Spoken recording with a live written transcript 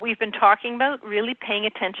we've been talking about really paying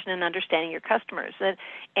attention and understanding your customers.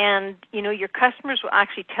 And your customers will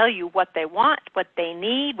actually tell you what they want, what they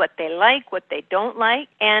need, what they like, what they don't like.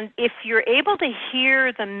 And if you're able to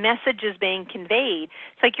hear the messages being conveyed,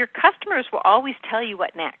 it's like your customers will always tell you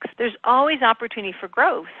what next. There's always opportunity for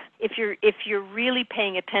growth if you're really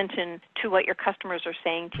paying attention to what your customers are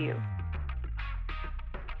saying to you.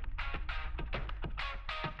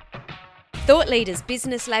 Thought Leaders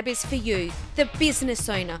Business Lab is for you, the business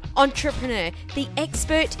owner, entrepreneur, the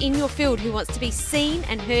expert in your field who wants to be seen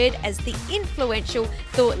and heard as the influential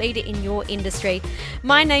thought leader in your industry.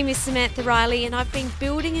 My name is Samantha Riley and I've been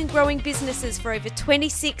building and growing businesses for over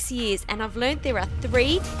 26 years, and I've learned there are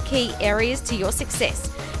 3 key areas to your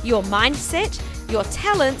success: your mindset, your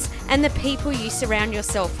talents, and the people you surround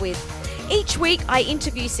yourself with. Each week, I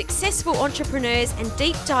interview successful entrepreneurs and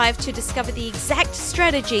deep dive to discover the exact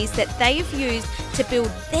strategies that they have used to build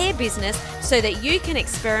their business so that you can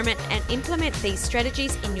experiment and implement these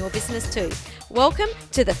strategies in your business too. Welcome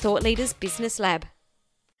to the Thought Leaders Business Lab.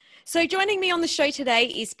 So joining me on the show today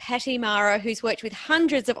is Patti, who's worked with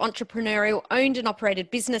hundreds of entrepreneurial owned and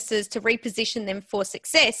operated businesses to reposition them for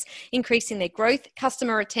success, increasing their growth,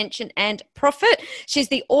 customer retention and profit. She's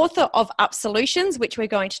the author of Up Solutions, which we're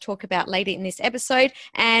going to talk about later in this episode.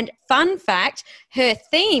 And fun fact, her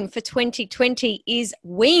theme for 2020 is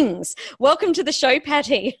wings. Welcome to the show,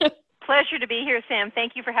 Patti. Pleasure to be here, Sam.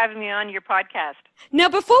 Thank you for having me on your podcast. Now,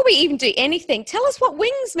 before we even do anything, tell us what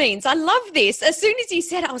wings means. I love this. As soon as you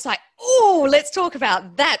said it, I was like, oh, let's talk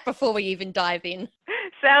about that before we even dive in.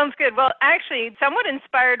 Sounds good. Well, actually, somewhat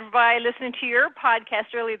inspired by listening to your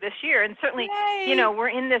podcast earlier this year. And certainly, Yay. We're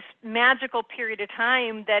in this magical period of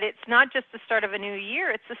time that it's not just the start of a new year,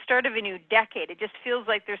 it's the start of a new decade. It just feels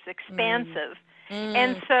like there's expansive.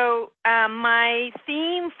 And so my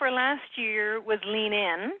theme for last year was lean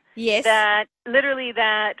in. Yes. That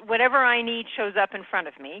whatever I need shows up in front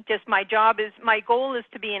of me. Just my goal is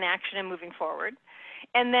to be in action and moving forward.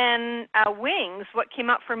 And then wings, what came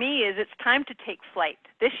up for me is it's time to take flight.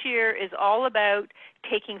 This year is all about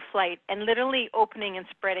taking flight and literally opening and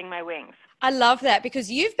spreading my wings. I love that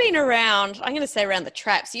because you've been around, I'm going to say around the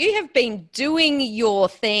traps. You have been doing your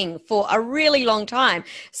thing for a really long time.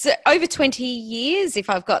 So over 20 years, if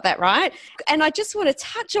I've got that right. And I just want to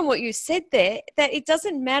touch on what you said there, that it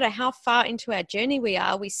doesn't matter how far into our journey we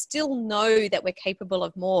are, we still know that we're capable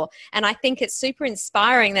of more. And I think it's super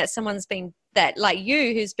inspiring that someone's been that like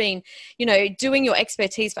you, who's been, doing your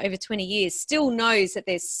expertise for over 20 years, still knows that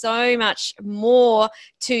there's so much more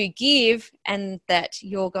to give and that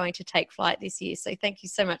you're going to take flight this year. So thank you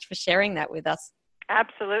so much for sharing that with us.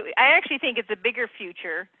 Absolutely. I actually think it's a bigger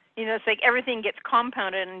future. It's like everything gets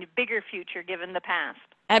compounded in a bigger future given the past.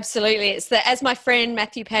 Absolutely. It's as my friend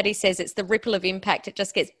Matthew Patti says, it's the ripple of impact. It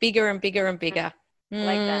just gets bigger and bigger and bigger.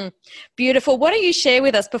 Like that. Beautiful. Why don't you share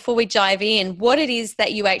with us before we dive in what it is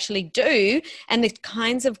that you actually do and the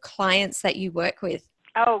kinds of clients that you work with?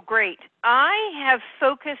 Oh, great. I have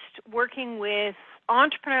focused working with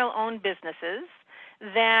entrepreneurial-owned businesses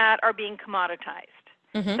that are being commoditized.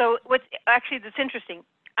 Mm-hmm. So that's interesting.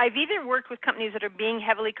 I've either worked with companies that are being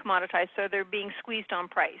heavily commoditized, so they're being squeezed on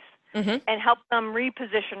price, and help them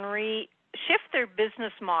reposition, shift their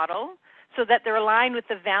business model so that they're aligned with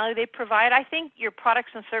the value they provide. I think your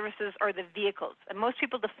products and services are the vehicles. And most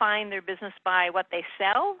people define their business by what they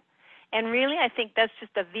sell. And really, I think that's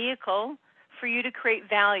just a vehicle for you to create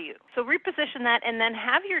value. So reposition that and then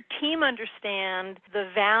have your team understand the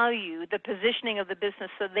value, the positioning of the business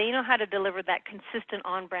so they know how to deliver that consistent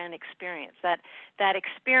on-brand experience, that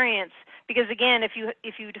experience. Because again, if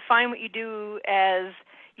you define what you do as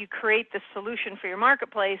you create the solution for your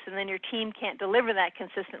marketplace and then your team can't deliver that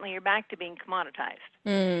consistently, you're back to being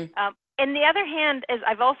commoditized. On the other hand, as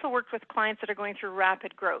I've also worked with clients that are going through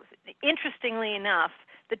rapid growth. Interestingly enough,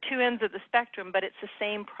 the two ends of the spectrum, but it's the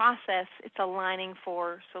same process. It's aligning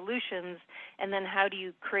for solutions, and then how do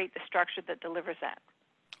you create the structure that delivers that?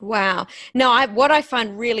 Wow. Now, what I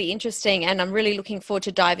find really interesting, and I'm really looking forward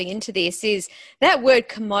to diving into this, is that word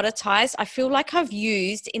commoditized. I feel like I've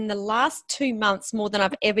used in the last 2 months more than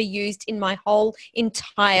I've ever used in my whole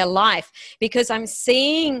entire life, because I'm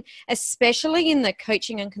seeing, especially in the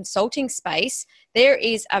coaching and consulting space, there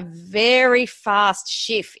is a very fast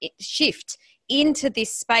shift into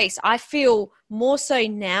this space. I feel more so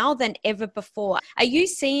now than ever before. Are you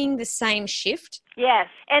seeing the same shift? Yes.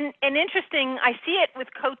 And interesting, I see it with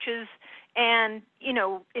coaches, and, in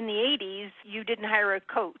the 80s, you didn't hire a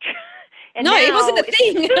coach. And no, it wasn't a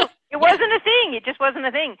thing. It wasn't a thing. It just wasn't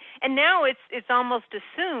a thing. And now it's almost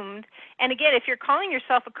assumed. And again, if you're calling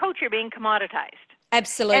yourself a coach, you're being commoditized. And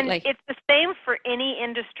Absolutely. it's the same for any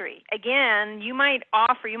industry. Again, you might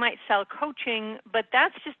sell coaching, but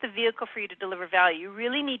that's just a vehicle for you to deliver value. You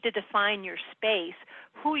really need to define your space,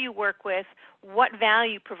 who you work with, what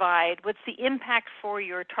value you provide, what's the impact for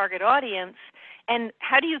your target audience, and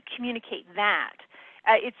how do you communicate that?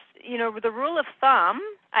 It's, the rule of thumb,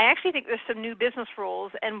 I actually think there's some new business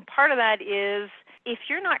rules, and part of that is if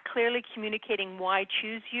you're not clearly communicating why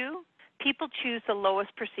choose you, people choose the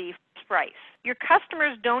lowest perceived price. Your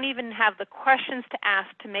customers don't even have the questions to ask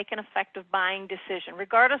to make an effective buying decision,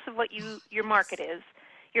 regardless of what your market is.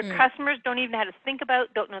 Your customers don't even know how to think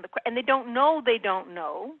about, don't know and they don't know they don't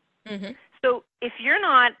know. Mm-hmm. So if you're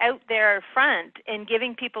not out there front and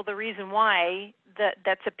giving people the reason why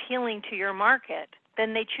that's appealing to your market,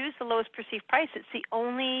 then they choose the lowest perceived price. It's the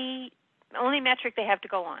only metric they have to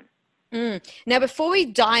go on. Now, before we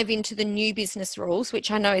dive into the new business rules,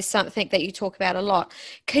 which I know is something that you talk about a lot,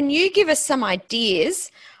 can you give us some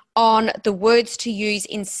ideas on the words to use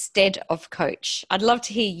instead of coach? I'd love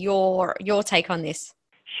to hear your take on this.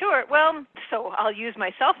 Sure. Well, so I'll use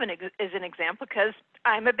myself as an example because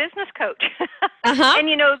I'm a business coach. Uh-huh. And,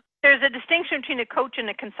 there's a distinction between a coach and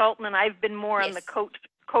a consultant, and I've been more on the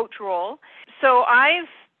coach role. So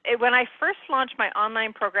when I first launched my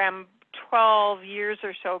online program 12 years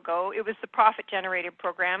or so ago, it was the Profit Generator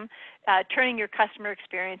program, turning your customer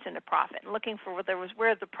experience into profit, and looking for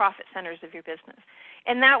where are the profit centers of your business.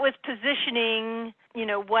 And that was positioning,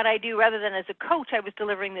 what I do rather than as a coach, I was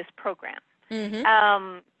delivering this program. Mm-hmm.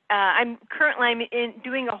 I'm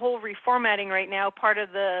doing a whole reformatting right now, part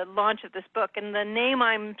of the launch of this book, and the name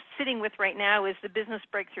I'm sitting with right now is the Business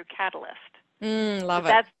Breakthrough Catalyst. Love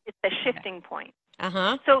it. It's a shifting point.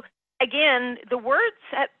 Uh-huh. So again, the words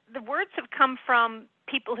have come from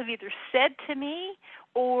people who've either said to me,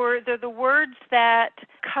 or they're the words that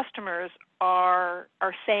customers are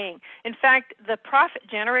saying. In fact, the Profit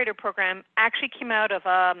Generator program actually came out of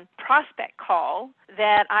a prospect call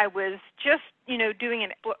that I was just, doing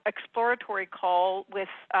an exploratory call with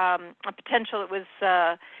a potential. It was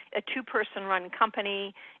a two-person run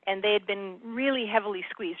company, and they had been really heavily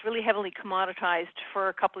squeezed, really heavily commoditized for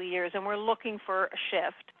a couple of years, and we're looking for a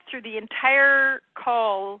shift. Through the entire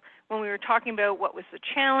call, when we were talking about what was the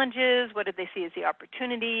challenges, what did they see as the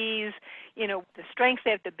opportunities, the strengths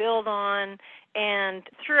they have to build on, and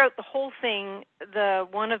throughout the whole thing,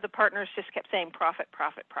 one of the partners just kept saying profit,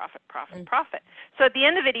 profit, profit, profit, profit. So at the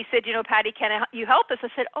end of it, he said, Patti, can you help us? I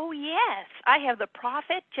said, oh, yes, I have the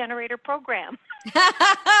Profit Generator program.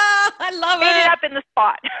 I love it. Made it up in the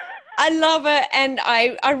spot. I love it. And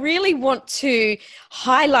I really want to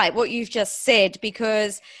highlight what you've just said,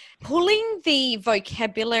 because pulling the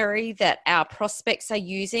vocabulary that our prospects are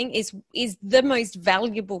using is the most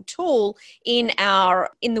valuable tool in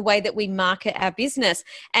the way that we market our business.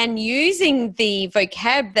 And using the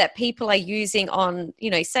vocab that people are using on,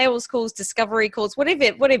 sales calls, discovery calls,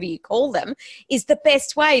 whatever you call them, is the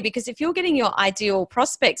best way. Because if you're getting your ideal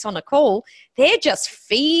prospects on a call, they're just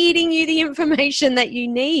feeding you the information that you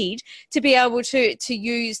need to be able to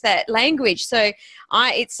use that language. So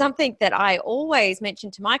it's something that I always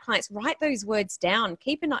mention to my clients: write those words down,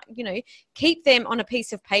 keep them on a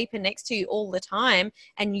piece of paper next to you all the time,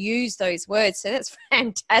 and use those words. So that's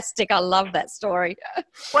fantastic. I love that story.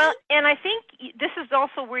 Well, and I think this is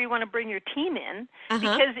also where you want to bring your team in,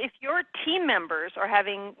 because if your team members are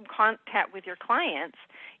having contact with your clients,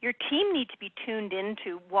 your team needs to be tuned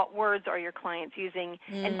into what words are your clients using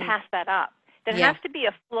and pass that up. There has to be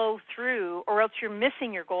a flow through, or else you're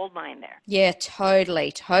missing your gold mine there. Yeah,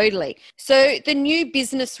 totally. So the new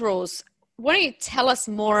business rules, why don't you tell us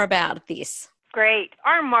more about this? Great.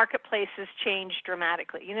 Our marketplace has changed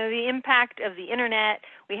dramatically. The impact of the internet.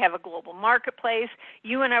 We have a global marketplace.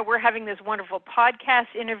 You and I, we're having this wonderful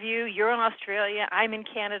podcast interview. You're in Australia. I'm in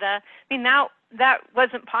Canada. Now that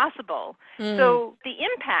wasn't possible. So the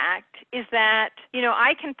impact is that,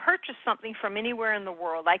 I can purchase something from anywhere in the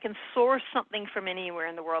world. I can source something from anywhere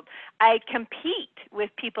in the world. I compete with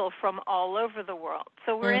people from all over the world.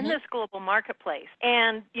 So we're in this global marketplace.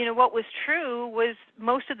 And, what was true was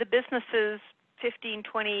most of the businesses 15,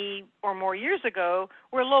 20 or more years ago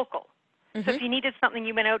were local. So if you needed something,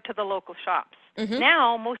 you went out to the local shops.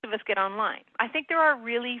 Now, most of us get online. I think there are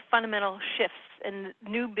really fundamental shifts and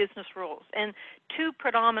new business rules. And two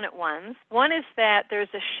predominant ones. One is that there's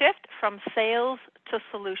a shift from sales to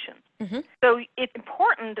solutions. So it's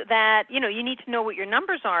important that, you need to know what your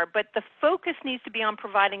numbers are, but the focus needs to be on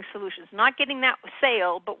providing solutions, not getting that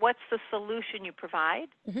sale, but what's the solution you provide.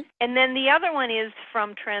 And then the other one is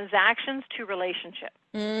from transactions to relationship.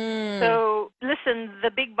 So listen, the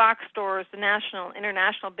big box stores, the national,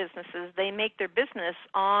 international businesses, they make their business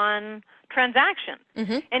on transaction.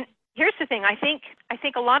 And here's the thing, I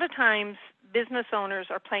think a lot of times business owners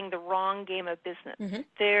are playing the wrong game of business.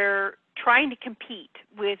 They're trying to compete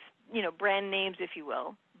with, brand names, if you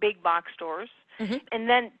will, big box stores, and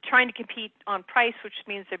then trying to compete on price, which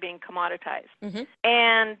means they're being commoditized.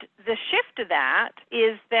 And the shift to that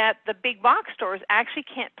is that the big box stores actually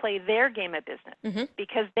can't play their game of business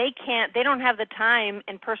because they don't have the time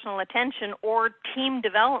and personal attention or team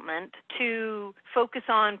development to focus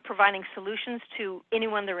on providing solutions to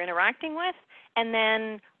anyone they're interacting with. And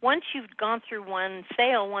then once you've gone through one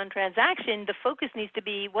sale, one transaction, the focus needs to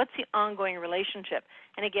be what's the ongoing relationship.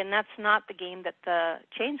 And again, that's not the game that the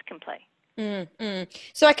chains can play.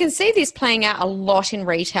 So I can see this playing out a lot in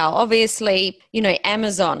retail. Obviously,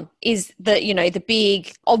 Amazon is the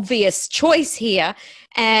big obvious choice here.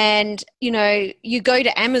 And, you go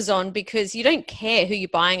to Amazon because you don't care who you're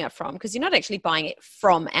buying it from, because you're not actually buying it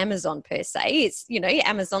from Amazon per se. It's,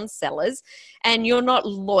 Amazon sellers, and you're not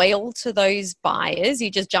loyal to those buyers. You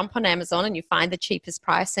just jump on Amazon and you find the cheapest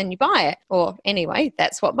price and you buy it. Or anyway,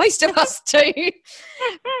 that's what most of us do.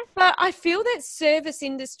 But I feel that service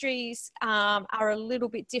industries are a little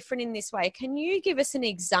bit different in this way. Can you give us an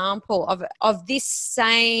example of this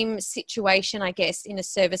same situation, I guess,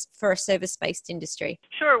 for a service-based industry?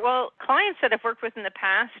 Sure. Well, clients that I've worked with in the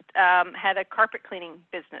past had a carpet cleaning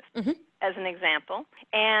business, as an example.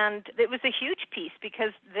 And it was a huge piece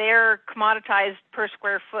because they're commoditized per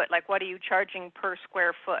square foot. Like, what are you charging per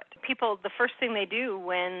square foot? People, the first thing they do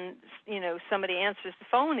when, somebody answers the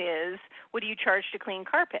phone is, what do you charge to clean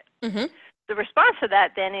carpet? The response to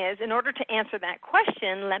that then is, in order to answer that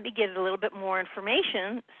question, let me get a little bit more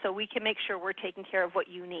information so we can make sure we're taking care of what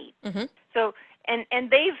you need. So, and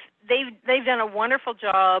they've done a wonderful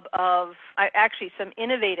job of actually some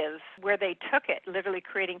innovative where they took it, literally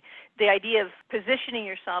creating the idea of positioning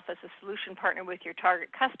yourself as a solution partner with your target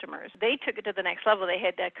customers. They took it to the next level. They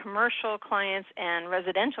had commercial clients and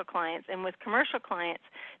residential clients, and with commercial clients,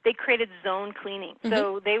 they created zone cleaning.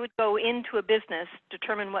 So they would go into a business,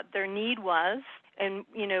 determine what their need was, and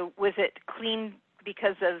was it clean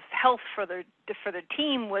because of health for the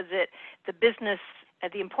team? Was it the business?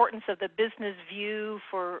 The importance of the business view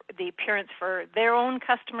for the appearance for their own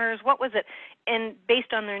customers, what was it? And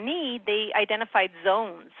based on their need, they identified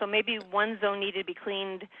zones. So maybe one zone needed to be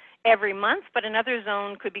cleaned every month, but another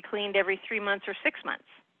zone could be cleaned every 3 months or 6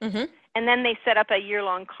 months. And then they set up a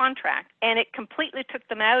year-long contract, and it completely took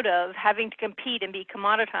them out of having to compete and be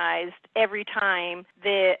commoditized every time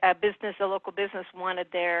the local business wanted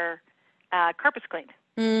their carpets cleaned.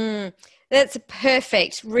 That's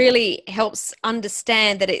perfect. Really helps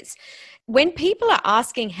understand that it's when people are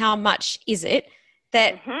asking how much is it,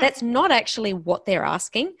 that's not actually what they're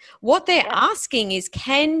asking. What they're asking is,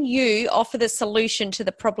 can you offer the solution to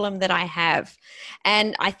the problem that I have?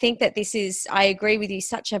 And I think that this is, I agree with you,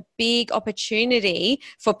 such a big opportunity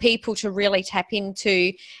for people to really tap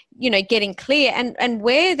into, getting clear, and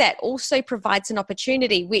where that also provides an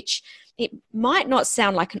opportunity, which it might not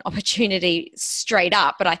sound like an opportunity straight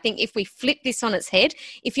up, but I think if we flip this on its head,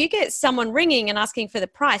 if you get someone ringing and asking for the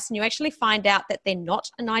price and you actually find out that they're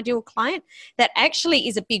not an ideal client, that actually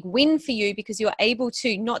is a big win for you, because you're able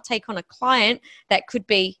to not take on a client that could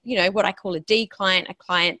be, what I call a D client, a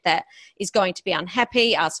client that is going to be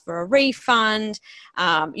unhappy, ask for a refund,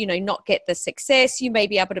 not get the success. You may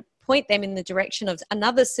be able to point them in the direction of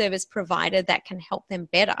another service provider that can help them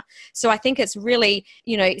better. So I think it's really,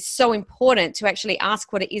 so important to actually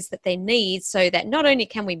ask what it is that they need, so that not only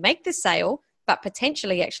can we make the sale, but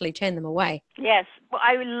potentially actually turn them away. Yes. Well,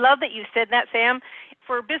 I love that you said that, Sam.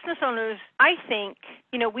 For business owners, I think,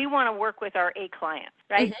 we want to work with our A clients,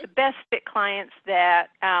 right? The best fit clients that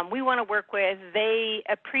we want to work with, they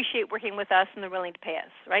appreciate working with us and they're willing to pay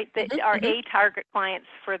us, right? Our A target clients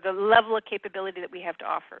for the level of capability that we have to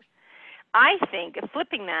offer. I think,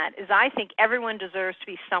 flipping that, is I think everyone deserves to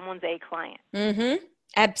be someone's A client.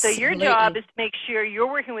 So your job Absolutely. is to make sure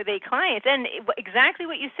you're working with A clients, and exactly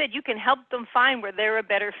what you said, you can help them find where they're a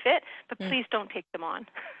better fit, but please don't take them on.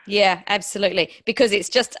 Yeah, absolutely. Because it's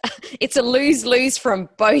just, it's a lose-lose from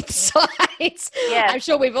both sides. Yes, I'm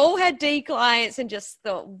sure we've all had D clients and just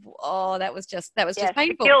thought, oh, that was just yes,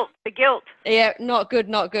 painful. the guilt. Yeah, not good,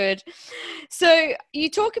 not good. So you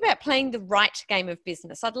talk about playing the right game of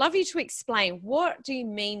business. I'd love you to explain, what do you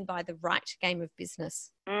mean by the right game of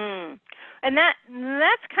business? Mm. And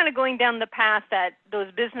that's kind of going down the path that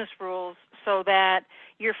those business rules, so that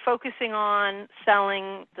you're focusing on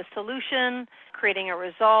selling the solution, creating a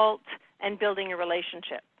result, and building a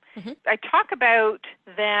relationship. Mm-hmm. I talk about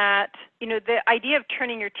that, the idea of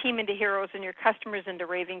turning your team into heroes and your customers into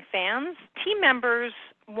raving fans. Team members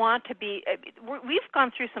want to be, we've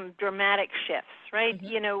gone through some dramatic shifts, right?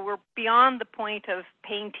 Mm-hmm. We're beyond the point of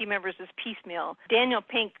paying team members as piecemeal. Daniel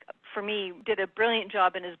Pink, for me, did a brilliant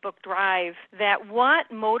job in his book Drive, that what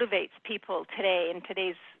motivates people today in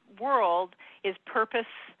today's world is purpose,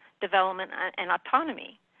 development, and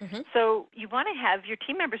autonomy. Mm-hmm. So you want to have, your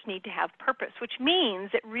team members need to have purpose, which means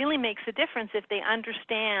it really makes a difference if they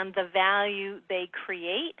understand the value they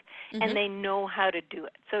create Mm-hmm. and they know how to do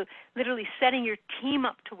it. So literally setting your team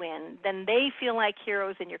up to win, then they feel like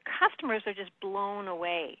heroes and your customers are just blown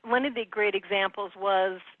away. One of the great examples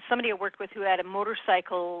was somebody I worked with who had a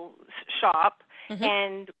motorcycle shop, Mm-hmm.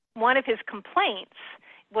 and one of his complaints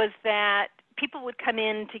was that people would come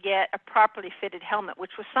in to get a properly fitted helmet,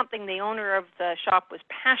 which was something the owner of the shop was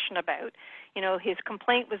passionate about. His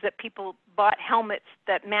complaint was that people bought helmets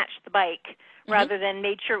that matched the bike rather than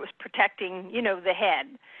made sure it was protecting, the head.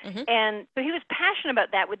 Mm-hmm. And so he was passionate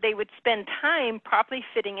about that. They would spend time properly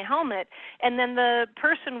fitting a helmet, and then the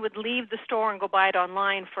person would leave the store and go buy it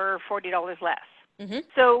online for $40 less. Mm-hmm.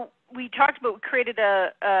 So we talked about, we created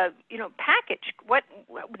a package.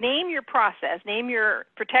 Name your process, name your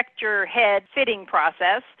protect your head fitting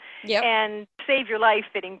process, Yep. and save your life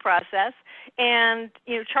fitting process, and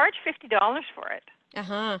charge $50 for it,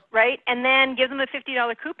 Uh-huh. right? And then give them a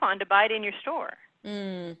 $50 coupon to buy it in your store.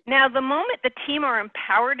 Mm. Now, the moment the team are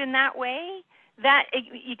empowered in that way, that,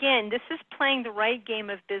 again, this is playing the right game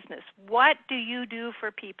of business. What do you do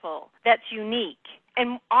for people that's unique?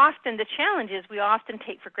 And often the challenge is we often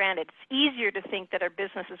take for granted. It's easier to think that our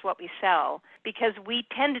business is what we sell because we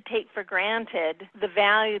tend to take for granted the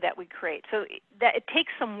value that we create. So that it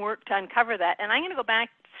takes some work to uncover that. And I'm going to go back,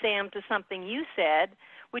 Sam, to something you said,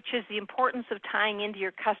 which is the importance of tying into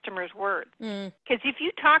your customers' words. Because if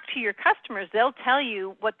you talk to your customers, they'll tell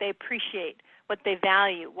you what they appreciate, what they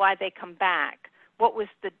value, why they come back,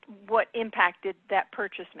 what impact did that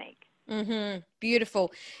purchase make. Mm-hmm.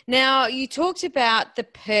 Beautiful. Now, you talked about the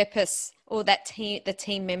purpose, or the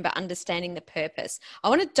team member understanding the purpose. I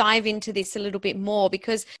want to dive into this a little bit more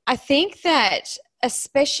because I think that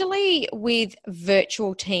especially with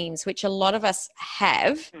virtual teams, which a lot of us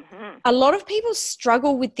have, a lot of people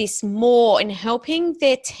struggle with this more in helping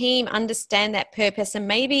their team understand that purpose and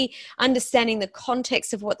maybe understanding the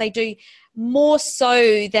context of what they do more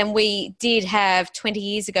so than we did have 20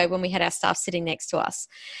 years ago when we had our staff sitting next to us.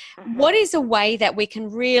 What is a way that we can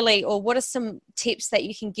really, or what are some tips that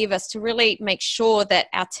you can give us to really make sure that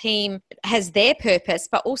our team has their purpose,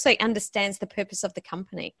 but also understands the purpose of the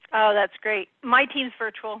company? Oh, that's great. My team's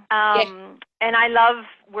virtual. Yeah. And I love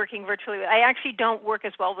working virtually. I actually don't work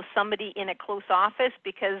as well with somebody in a close office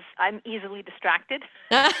because I'm easily distracted.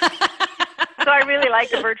 So I really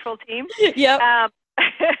like a virtual team. Yep.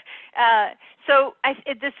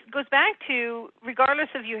 This goes back to, regardless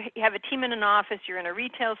of you have a team in an office, you're in a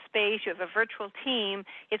retail space, you have a virtual team,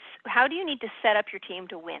 it's how do you need to set up your team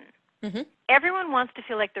to win? Mm-hmm. Everyone wants to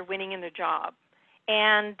feel like they're winning in their job.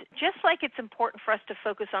 And just like it's important for us to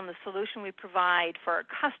focus on the solution we provide for our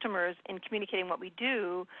customers in communicating what we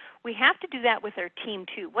do, we have to do that with our team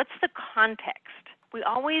too. What's the context? We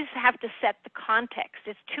always have to set the context.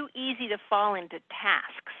 It's too easy to fall into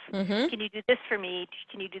tasks. Mm-hmm. Can you do this for me?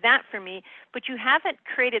 Can you do that for me? But you haven't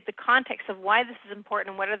created the context of why this is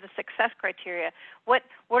important and what are the success criteria. What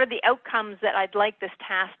are the outcomes that I'd like this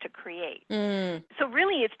task to create? So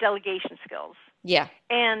really it's delegation skills. Yeah.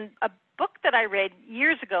 And a book that I read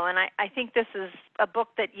years ago, and I think this is a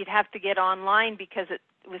book that you'd have to get online because it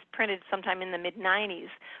was printed sometime in the mid-90s,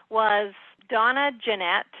 was Donna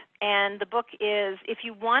Jeanette, and the book is If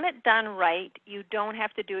You Want It Done Right, You Don't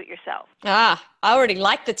Have to Do It Yourself. Ah, I already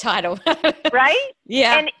like the title. Right?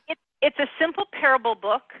 Yeah. And it's a simple parable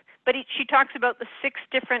book, but she talks about the 6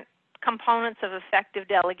 different components of effective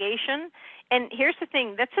delegation. And here's the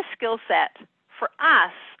thing, that's a skill set for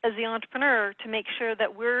us as the entrepreneur to make sure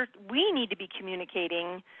that we need to be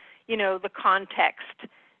communicating, the context,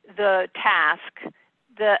 the task,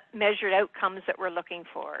 the measured outcomes that we're looking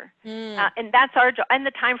for. And that's our job. And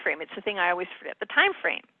the time frame. It's the thing I always forget. The time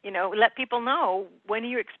frame. Let people know, when are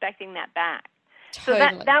you expecting that back?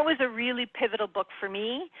 Totally. So that was a really pivotal book for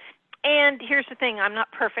me. And here's the thing, I'm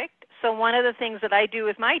not perfect. So one of the things that I do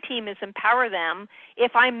with my team is empower them.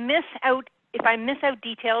 If I miss out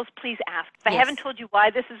details, please ask. If I haven't told you why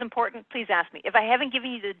this is important, please ask me. If I haven't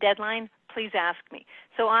given you the deadline, please ask me.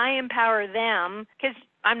 So I empower them, because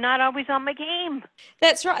I'm not always on my game.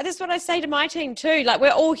 That's right. That's what I say to my team too. Like,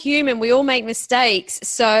 we're all human. We all make mistakes.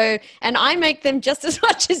 So, and I make them just as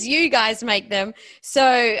much as you guys make them.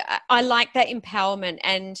 So I like that empowerment.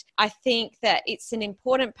 And I think that it's an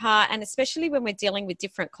important part, and especially when we're dealing with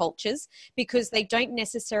different cultures, because they don't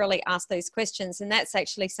necessarily ask those questions. And that's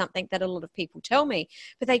actually something that a lot of people tell me,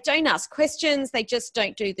 but they don't ask questions. They just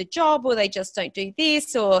don't do the job, or they just don't do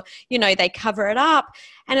this, or, they cover it up.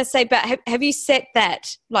 And I say, but have you set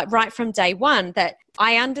that, like, right from day one, that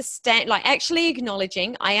I understand, like, actually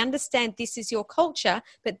acknowledging, I understand this is your culture,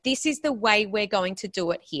 but this is the way we're going to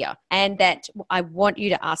do it here. And that I want you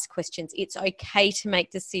to ask questions. It's okay to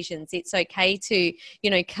make decisions. It's okay to,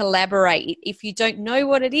 collaborate. If you don't know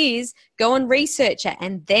what it is, go and research it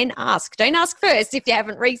and then ask. Don't ask first if you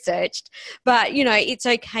haven't researched, but, it's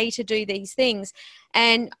okay to do these things.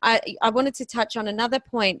 And I wanted to touch on another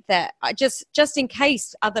point that I just in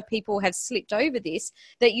case other people have slipped over this,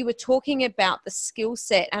 that you were talking about the skill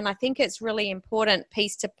set. And I think it's really important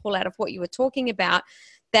piece to pull out of what you were talking about,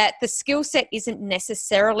 that the skill set isn't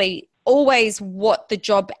necessarily always what the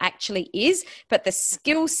job actually is, but the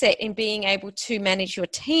skill set in being able to manage your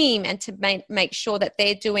team and to make sure that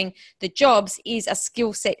they're doing the jobs is a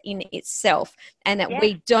skill set in itself. And that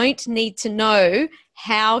we don't need to know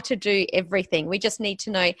how to do everything. We just need to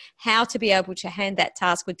know how to be able to hand that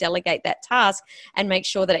task or delegate that task and make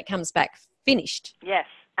sure that it comes back finished. Yes,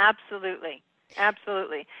 absolutely.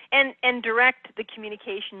 Absolutely. And direct the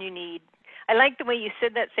communication you need. I like the way you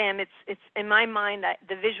said that, Sam. It's in my mind,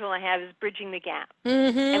 the visual I have is bridging the gap.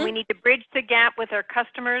 Mm-hmm. And we need to bridge the gap with our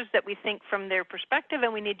customers, that we think from their perspective,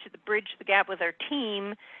 and we need to bridge the gap with our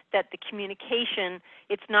team, that the communication,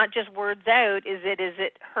 it's not just words out, is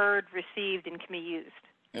it heard, received, and can be used.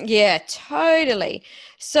 Yeah, totally.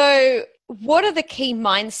 So what are the key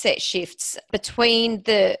mindset shifts between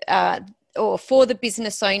or for the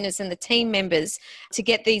business owners and the team members to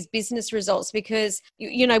get these business results? Because,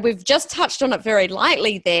 we've just touched on it very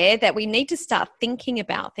lightly there, that we need to start thinking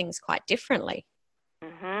about things quite differently.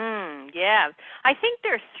 Mm-hmm. Yeah. I think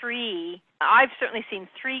I've certainly seen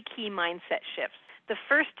three key mindset shifts. The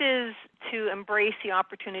first is to embrace the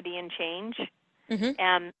opportunity and change.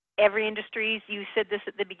 Mm-hmm. Every industry, you said this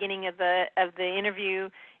at the beginning of the interview,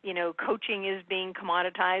 coaching is being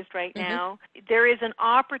commoditized right now. Mm-hmm. There is an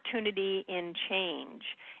opportunity in change.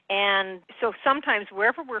 And so sometimes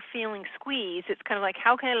wherever we're feeling squeezed, it's kind of like,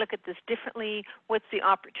 how can I look at this differently? What's the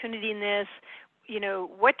opportunity in this?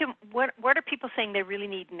 What are people saying they really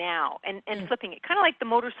need now? And flipping it, kind of like the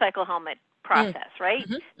motorcycle helmet process, right?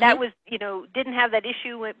 Mm-hmm. That was, didn't have that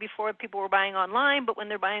issue before people were buying online, but when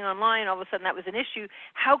they're buying online, all of a sudden that was an issue.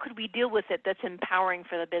 How could we deal with it that's empowering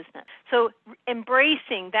for the business? So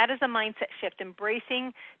embracing, that is a mindset shift,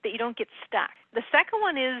 embracing that you don't get stuck. The second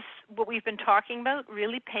one is what we've been talking about,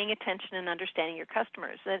 really paying attention and understanding your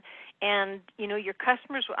customers. And your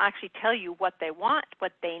customers will actually tell you what they want,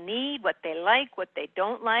 what they need, what they like, what they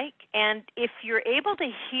don't like. And if you're able to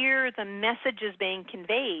hear the messages being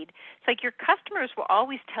conveyed, it's like your customers will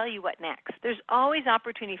always tell you what next. There's always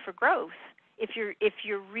opportunity for growth if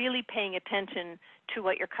you're really paying attention to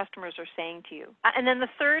what your customers are saying to you. And then the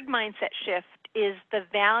third mindset shift is the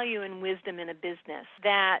value and wisdom in a business,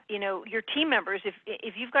 that, your team members,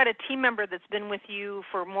 if you've got a team member that's been with you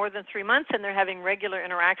for more than 3 months and they're having regular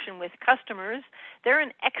interaction with customers, they're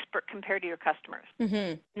an expert compared to your customers. Mm-hmm.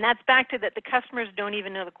 And that's back to that the customers don't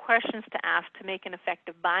even know the questions to ask to make an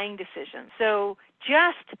effective buying decision. So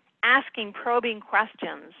just asking probing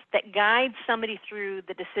questions that guide somebody through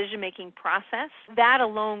the decision-making process, that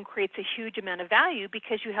alone creates a huge amount of value,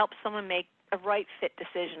 because you help someone make a right fit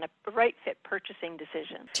decision, a right fit purchasing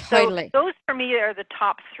decision. Totally. So those for me are the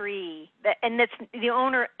top three, and that's the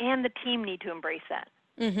owner and the team need to embrace that.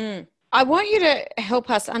 Mm-hmm. I want you to help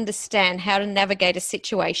us understand how to navigate a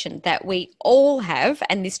situation that we all have,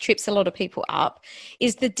 and this trips a lot of people up,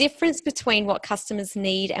 is the difference between what customers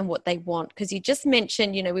need and what they want. Because you just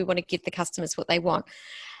mentioned, we want to give the customers what they want.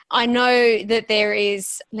 I know that there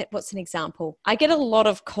is, what's an example? I get a lot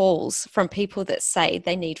of calls from people that say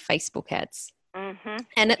they need Facebook ads. Mm-hmm.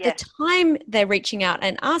 And at the time they're reaching out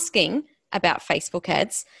and asking, about Facebook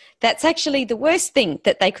ads, that's actually the worst thing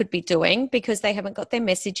that they could be doing, because they haven't got their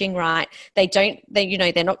messaging right.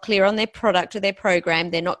 They're not clear on their product or their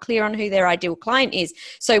program. They're not clear on who their ideal client is.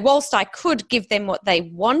 So whilst I could give them what they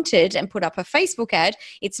wanted and put up a Facebook ad,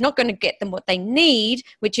 it's not going to get them what they need,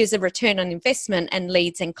 which is a return on investment and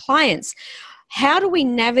leads and clients. How do we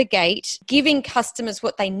navigate giving customers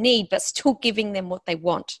what they need but still giving them what they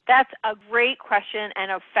want? That's a great question and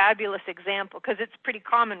a fabulous example, because it's pretty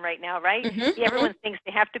common right now, right? Everyone thinks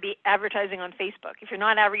they have to be advertising on Facebook. If you're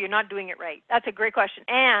not you're not doing it right. That's a great question.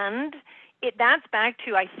 And that's back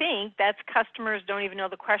to, I think, that's customers don't even know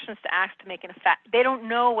the questions to ask to make an effect. They don't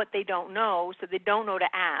know what they don't know, so they don't know to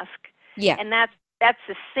ask. Yeah. And that's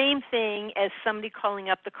the same thing as somebody calling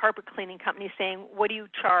up the carpet cleaning company saying, what do you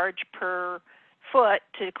charge per foot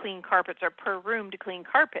to clean carpets or per room to clean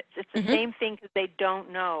carpets? It's the same thing, because they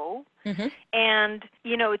don't know. And,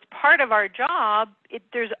 it's part of our job.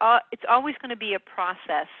 It's always going to be a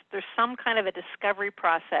process. There's some kind of a discovery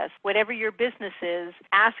process. Whatever your business is,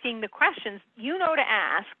 asking the questions you know to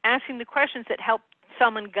ask, asking the questions that help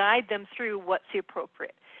someone guide them through what's the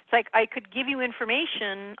appropriate. It's like I could give you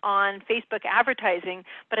information on Facebook advertising,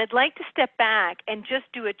 but I'd like to step back and just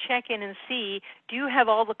do a check-in and see, do you have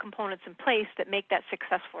all the components in place that make that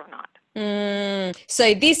successful or not?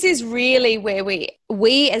 So this is really where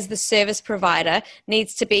we as the service provider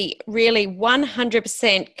needs to be really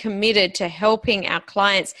 100% committed to helping our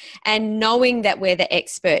clients and knowing that we're the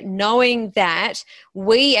expert, knowing that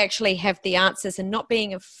we actually have the answers and not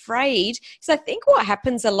being afraid. Because I think what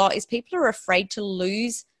happens a lot is people are afraid to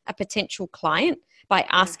lose a potential client by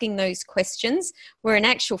asking those questions, where in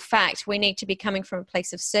actual fact, we need to be coming from a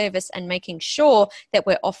place of service and making sure that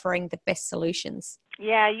we're offering the best solutions.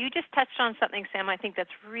 Yeah, you just touched on something, Sam, I think that's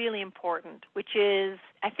really important, which is,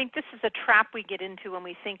 I think this is a trap we get into when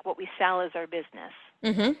we think what we sell is our business.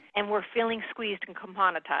 And we're feeling squeezed and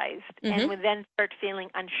commoditized, and we then start feeling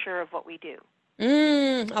unsure of what we do.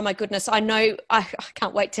 Oh my goodness! I know. I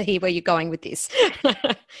can't wait to hear where you're going with this.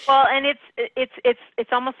 Well, and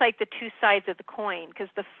it's almost like the two sides of the coin, because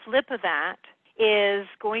the flip of that is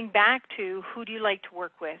going back to, who do you like to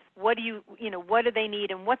work with? What do what do they need,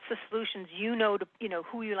 and what's the solutions to,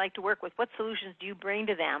 who you like to work with? What solutions do you bring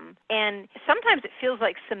to them? And sometimes it feels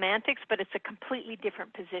like semantics, but it's a completely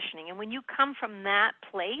different positioning. And when you come from that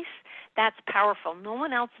place, that's powerful. No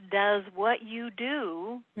one else does what you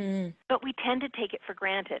do, but we tend to take it for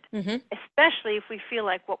granted, especially if we feel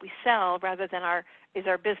like what we sell is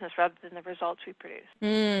our business rather than the results we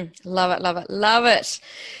produce. Love it, love it, love it.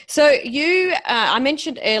 So you, I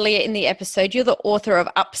mentioned earlier in the episode, you're the author of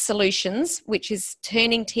Up Solutions, which is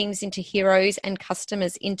turning teams into heroes and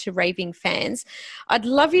customers into raving fans. I'd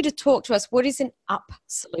love you to talk to us. What is an Up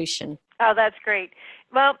solution? Oh, that's great.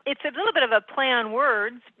 Well, it's a little bit of a play on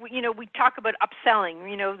words. We talk about upselling.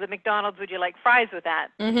 The McDonald's, would you like fries with that?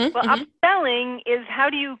 Upselling is, how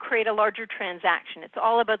do you create a larger transaction? It's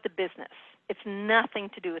all about the business. It's nothing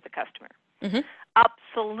to do with the customer. Up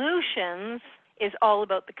Solutions is all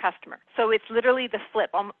about the customer. So it's literally the flip,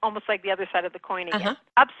 almost like the other side of the coin again.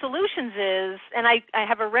 Up Solutions is, and I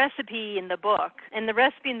have a recipe in the book, and the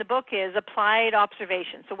recipe in the book is applied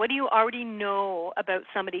observation. So what do you already know about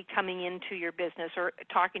somebody coming into your business or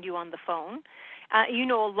talking to you on the phone? You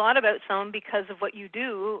know a lot about someone because of what you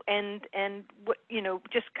do, and what,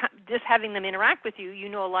 just having them interact with you, you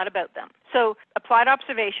know a lot about them. So applied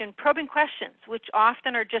observation, probing questions, which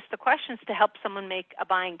often are just the questions to help someone make a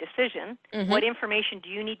buying decision. What information do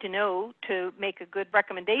you need to know to make a good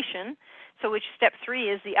recommendation? So which step 3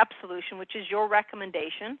 is the up solution, which is your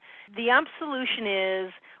recommendation. The up solution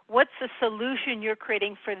is, what's the solution you're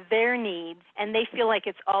creating for their needs, and they feel like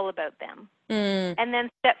it's all about them. And then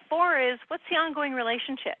step 4 is, what's the ongoing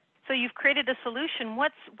relationship? So you've created a solution.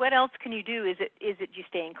 What else can you do? Is it you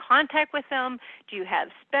stay in contact with them? Do you have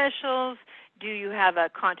specials? Do you have a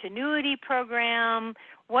continuity program?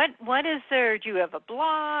 What is there? Do you have a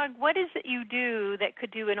blog? What is it you do that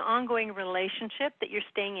could do an ongoing relationship that you're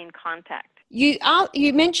staying in contact?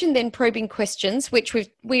 You mentioned then probing questions, which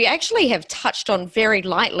we actually have touched on very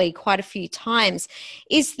lightly quite a few times.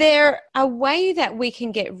 Is there a way that we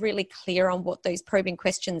can get really clear on what those probing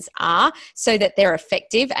questions are so that they're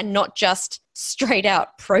effective and not just straight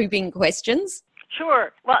out probing questions?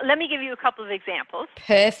 Sure. Well, let me give you a couple of examples.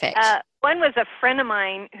 Perfect. One was a friend of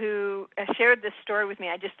mine who shared this story with me.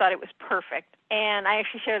 I just thought it was perfect. And I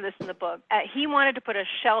actually shared this in the book. He wanted to put a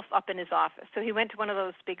shelf up in his office. So he went to one of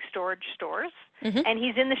those big storage stores, and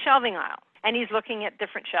he's in the shelving aisle. And he's looking at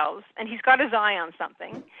different shelves, and he's got his eye on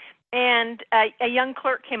something. And a young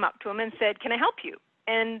clerk came up to him and said, "Can I help you?"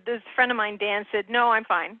 And this friend of mine, Dan, said, "No, I'm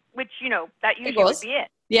fine," which, that usually would be it.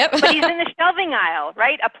 Yep. But he's in the shelving aisle,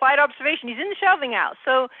 right? Applied observation. He's in the shelving aisle.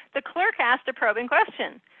 So the clerk asked a probing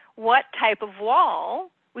question. What type of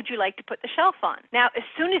wall would you like to put the shelf on? Now, as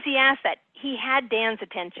soon as he asked that, he had Dan's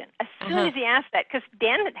attention. As soon as he asked that, because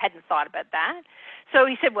Dan hadn't thought about that. So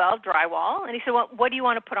he said, well, drywall. And he said, well, what do you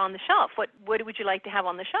want to put on the shelf? What would you like to have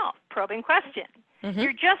on the shelf? Probing question.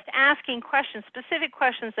 You're just asking questions, specific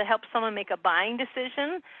questions that help someone make a buying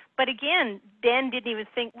decision. But again, Dan didn't even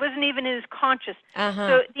think, wasn't even in his conscious.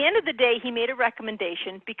 So at the end of the day, he made a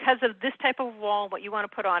recommendation. Because of this type of wall, what you want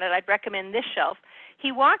to put on it, I'd recommend this shelf.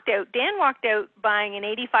 He walked out, Dan walked out buying an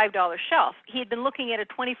 $85 shelf. He had been looking at a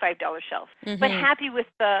 $25 shelf, but happy with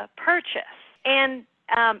the purchase. And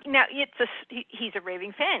now, he's a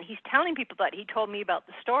raving fan. He's telling people that. He told me about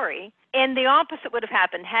the story. And the opposite would have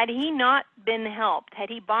happened. Had he not been helped, had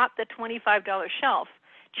he bought the $25 shelf,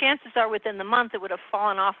 chances are within the month it would have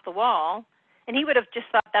fallen off the wall, and he would have just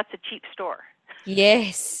thought that's a cheap store.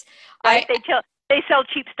 Yes. Right? They sell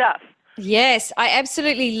cheap stuff. Yes, I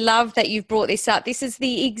absolutely love that you've brought this up. This is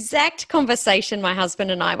the exact conversation my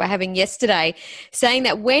husband and I were having yesterday, saying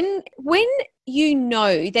that when you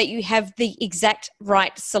know that you have the exact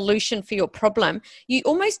right solution for your problem, you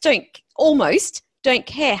almost don't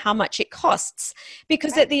care how much it costs,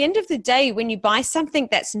 because at the end of the day, when you buy something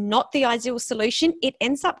that's not the ideal solution, it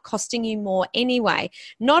ends up costing you more anyway.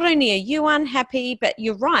 Not only are you unhappy, but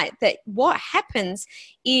you're right that what happens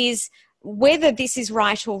is, whether this is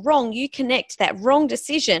right or wrong, you connect that wrong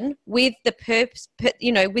decision with the purpose,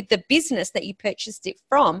 with the business that you purchased it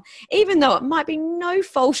from, even though it might be no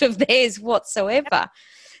fault of theirs whatsoever.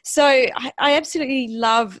 So I absolutely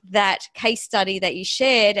love that case study that you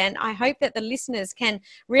shared, and I hope that the listeners can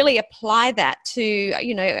really apply that to,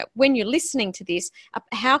 when you're listening to this,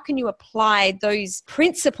 how can you apply those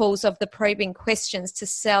principles of the probing questions to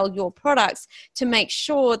sell your products to make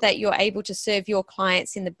sure that you're able to serve your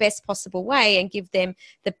clients in the best possible way and give them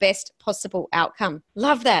the best possible outcome.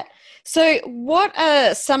 Love that. So what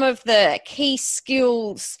are some of the key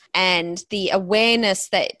skills and the awareness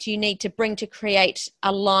that you need to bring to create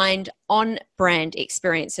aligned on-brand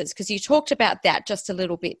experiences? Because you talked about that just a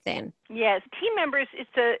little bit then. Yes, team members,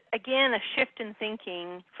 it's again a shift in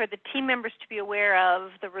thinking for the team members to be aware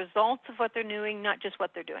of the results of what they're doing, not just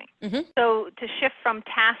what they're doing. So to shift from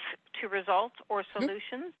task to results or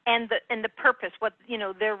solutions, and the purpose, what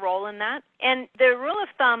their role in that. And the rule of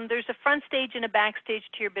thumb, there's a front stage and a backstage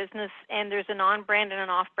to your business, and there's an on-brand and an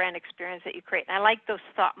off-brand experience that you create. And I like those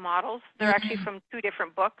thought models. They're actually from two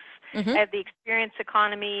different books. I have The Experience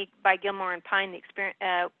Economy by Gilmore and Pine, the experience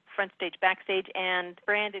front stage, backstage, and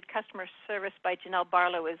Branded Customer Service by Janelle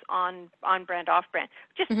Barlow is on-brand, off-brand.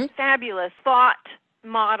 Just fabulous thought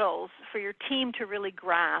models for your team to really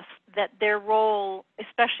grasp that their role,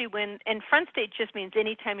 especially and front stage just means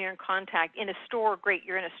anytime you're in contact. In a store, great,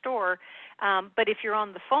 you're in a store, but if you're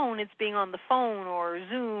on the phone, it's being on the phone or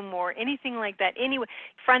Zoom or anything like that. Anyway,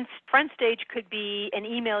 front stage could be an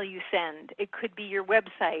email you send. It could be your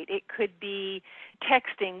website. It could be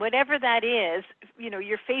texting, whatever that is,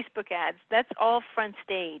 your Facebook ads, that's all front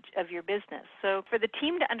stage of your business. So for the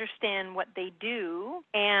team to understand what they do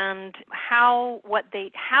and how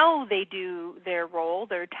they do their role,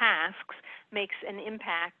 their tasks, makes an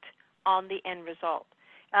impact on the end result.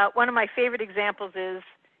 One of my favorite examples is,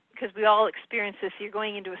 because we all experience this, you're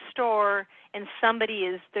going into a store and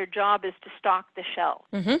their job is to stock the shelves.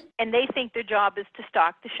 And they think their job is to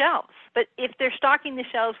stock the shelves. But if they're stocking the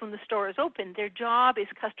shelves when the store is open, their job is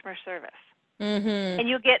customer service. And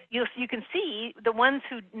you can see the ones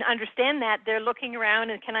who understand that, they're looking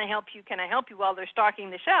around and can I help you while they're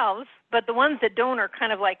stocking the shelves. But the ones that don't are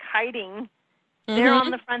kind of like hiding. They're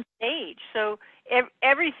on the front stage. So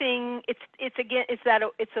everything, it's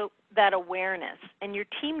that awareness, and your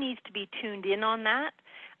team needs to be tuned in on that.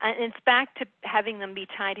 And it's back to having them be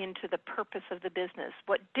tied into the purpose of the business.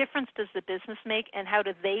 What difference does the business make, and how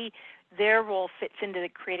do their role fits into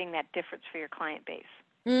creating that difference for your client base?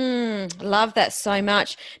 Love that so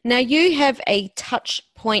much. Now, you have a touch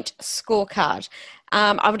point scorecard.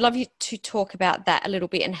 I would love you to talk about that a little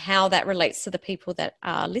bit and how that relates to the people that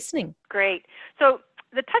are listening. Great. So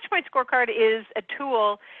the touch point scorecard is a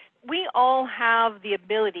tool. We all have the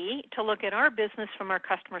ability to look at our business from our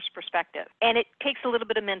customer's perspective, and it takes a little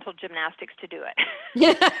bit of mental gymnastics to do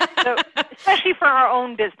it. So, especially for our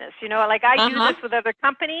own business, like I do this with other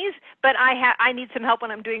companies, but I need some help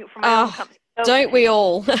when I'm doing it for my own company. So, don't we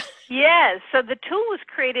all? Yes. So the tool was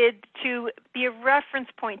created to be a reference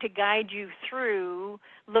point to guide you through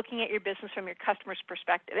looking at your business from your customer's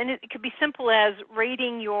perspective. And it could be simple as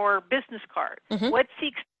rating your business card. What's the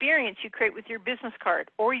experience you create with your business card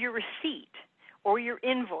or your receipt or your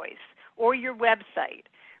invoice or your website?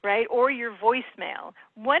 right? Or your voicemail.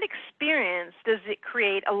 What experience does it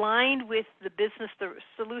create aligned with the business, the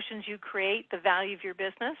solutions you create, the value of your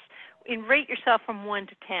business? And rate yourself from 1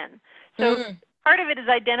 to 10. So part of it is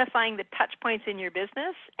identifying the touch points in your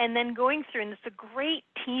business and then going through, and it's a great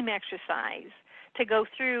team exercise to go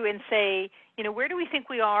through and say, where do we think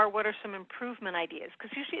we are? What are some improvement ideas?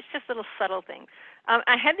 Because usually it's just little subtle things.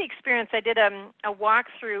 I had the experience, I did a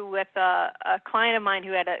walkthrough with a client of mine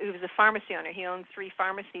who was a pharmacy owner. He owned 3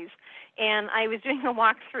 pharmacies. And I was doing a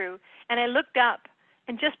walkthrough, and I looked up,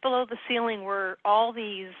 and just below the ceiling were all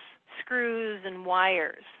these screws and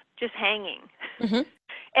wires just hanging.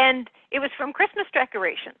 And it was from Christmas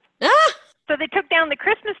decorations. So they took down the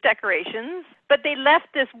Christmas decorations, but they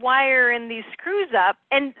left this wire and these screws up,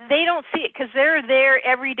 and they don't see it because they're there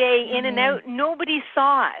every day in and out. Nobody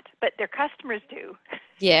saw it, but their customers do.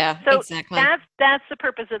 Yeah, so exactly. That's the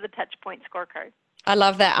purpose of the touch point scorecard. I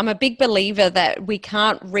love that. I'm a big believer that we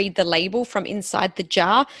can't read the label from inside the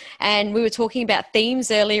jar. And we were talking about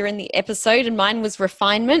themes earlier in the episode, and mine was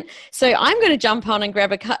refinement. So I'm going to jump on and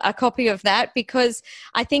grab a copy of that because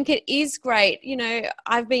I think it is great.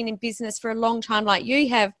 I've been in business for a long time like you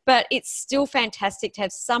have, but it's still fantastic to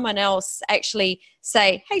have someone else actually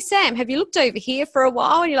say, hey, Sam, have you looked over here for a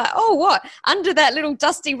while? And you're like, oh, what? Under that little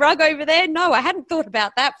dusty rug over there? No, I hadn't thought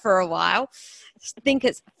about that for a while. Think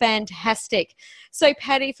it's fantastic. So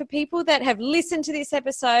Patti, for people that have listened to this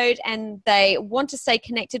episode and they want to stay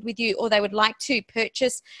connected with you or they would like to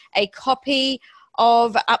purchase a copy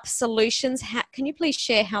of Up Solutions, can you please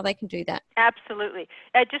share how they can do that? Absolutely.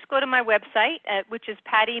 Just go to my website, which is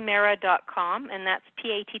pattimera.com, and that's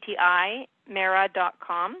Patti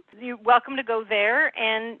Mera.com. You're welcome to go there.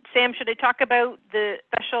 And Sam, should I talk about the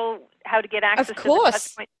special, how to get access to the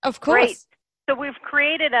touchpoint? Of course. Great. So we've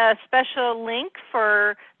created a special link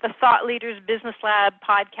for the Thought Leaders Business Lab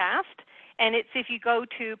podcast, and it's if you go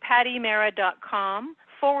to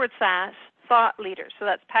pattimera.com/thought leaders. So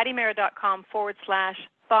that's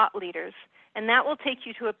pattimera.com/thought leaders. And that will take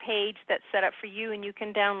you to a page that's set up for you, and you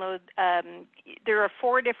can download. There are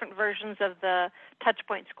 4 different versions of the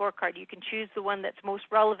Touchpoint Scorecard. You can choose the one that's most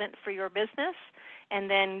relevant for your business and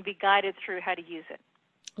then be guided through how to use it.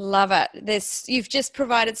 Love it. You've just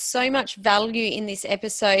provided so much value in this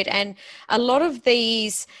episode, and a lot of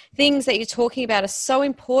these things that you're talking about are so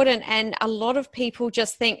important, and a lot of people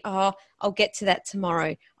just think, oh, I'll get to that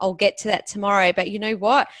tomorrow. I'll get to that tomorrow. But you know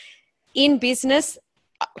what? In business,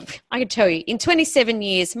 I can tell you, in 27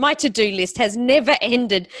 years, my to-do list has never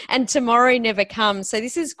ended and tomorrow never comes. So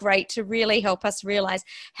this is great to really help us realize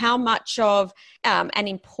how much of an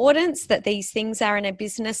importance that these things are in a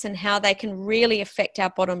business and how they can really affect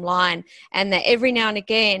our bottom line. And that every now and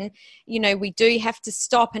again, we do have to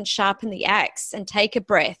stop and sharpen the axe and take a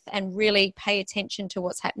breath and really pay attention to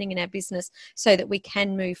what's happening in our business so that we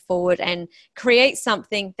can move forward and create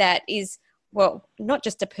something that is, well, not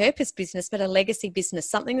just a purpose business, but a legacy business,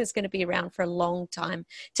 something that's going to be around for a long time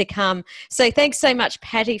to come. So thanks so much,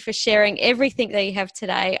 Patti, for sharing everything that you have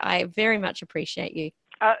today. I very much appreciate you.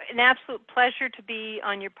 An absolute pleasure to be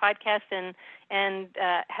on your podcast and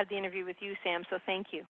have the interview with you, Sam. So thank you.